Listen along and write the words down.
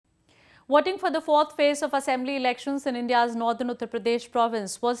Voting for the fourth phase of assembly elections in India's northern Uttar Pradesh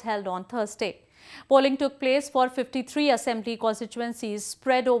province was held on Thursday. Polling took place for 53 assembly constituencies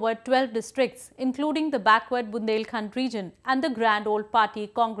spread over 12 districts, including the backward Bundelkhand region and the Grand Old Party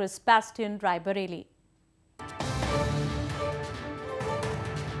Congress bastion Raebareli.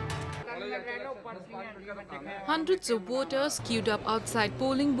 Hundreds of voters queued up outside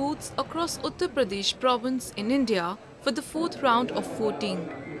polling booths across Uttar Pradesh province in India for the fourth round of voting.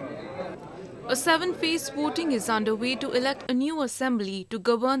 A seven-phase voting is underway to elect a new assembly to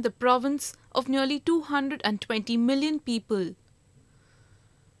govern the province of nearly 220 million people.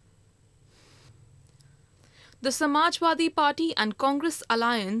 The Samajwadi Party and Congress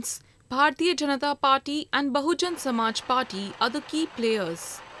alliance, Bharatiya Janata Party and Bahujan Samaj Party are the key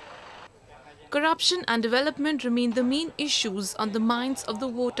players. Corruption and development remain the main issues on the minds of the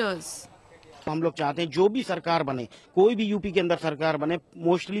voters. हम लोग चाहते हैं जो भी सरकार बने, कोई भी यूपी के अंदर सरकार बने,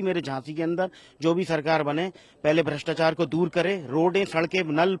 मोस्टली मेरे झांसी के अंदर जो भी सरकार बने, पहले भ्रष्टाचार को दूर करे, रोडें, सड़कें,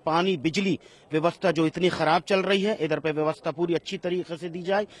 नल, पानी, बिजली व्यवस्था जो इतनी खराब चल रही है, इधर पे व्यवस्था पूरी अच्छी तरीके से दी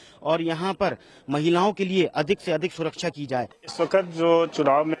जाए और यहाँ पर महिलाओं के लिए अधिक से अधिक सुरक्षा की जाए। इस वक्त जो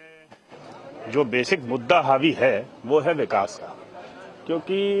चुनाव में जो बेसिक मुद्दा हावी है वो है विकास का,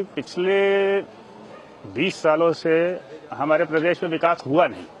 क्योंकि पिछले 20 सालों से हमारे प्रदेश में विकास हुआ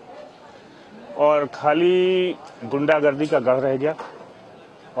नहीं और खाली गुंडागर्दी का गढ़ रह गया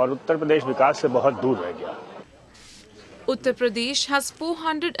और उत्तर प्रदेश विकास से बहुत दूर रह गया। Uttar Pradesh has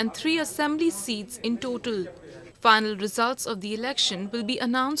 403 assembly seats in total. Final results of the election will be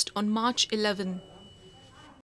announced on March 11.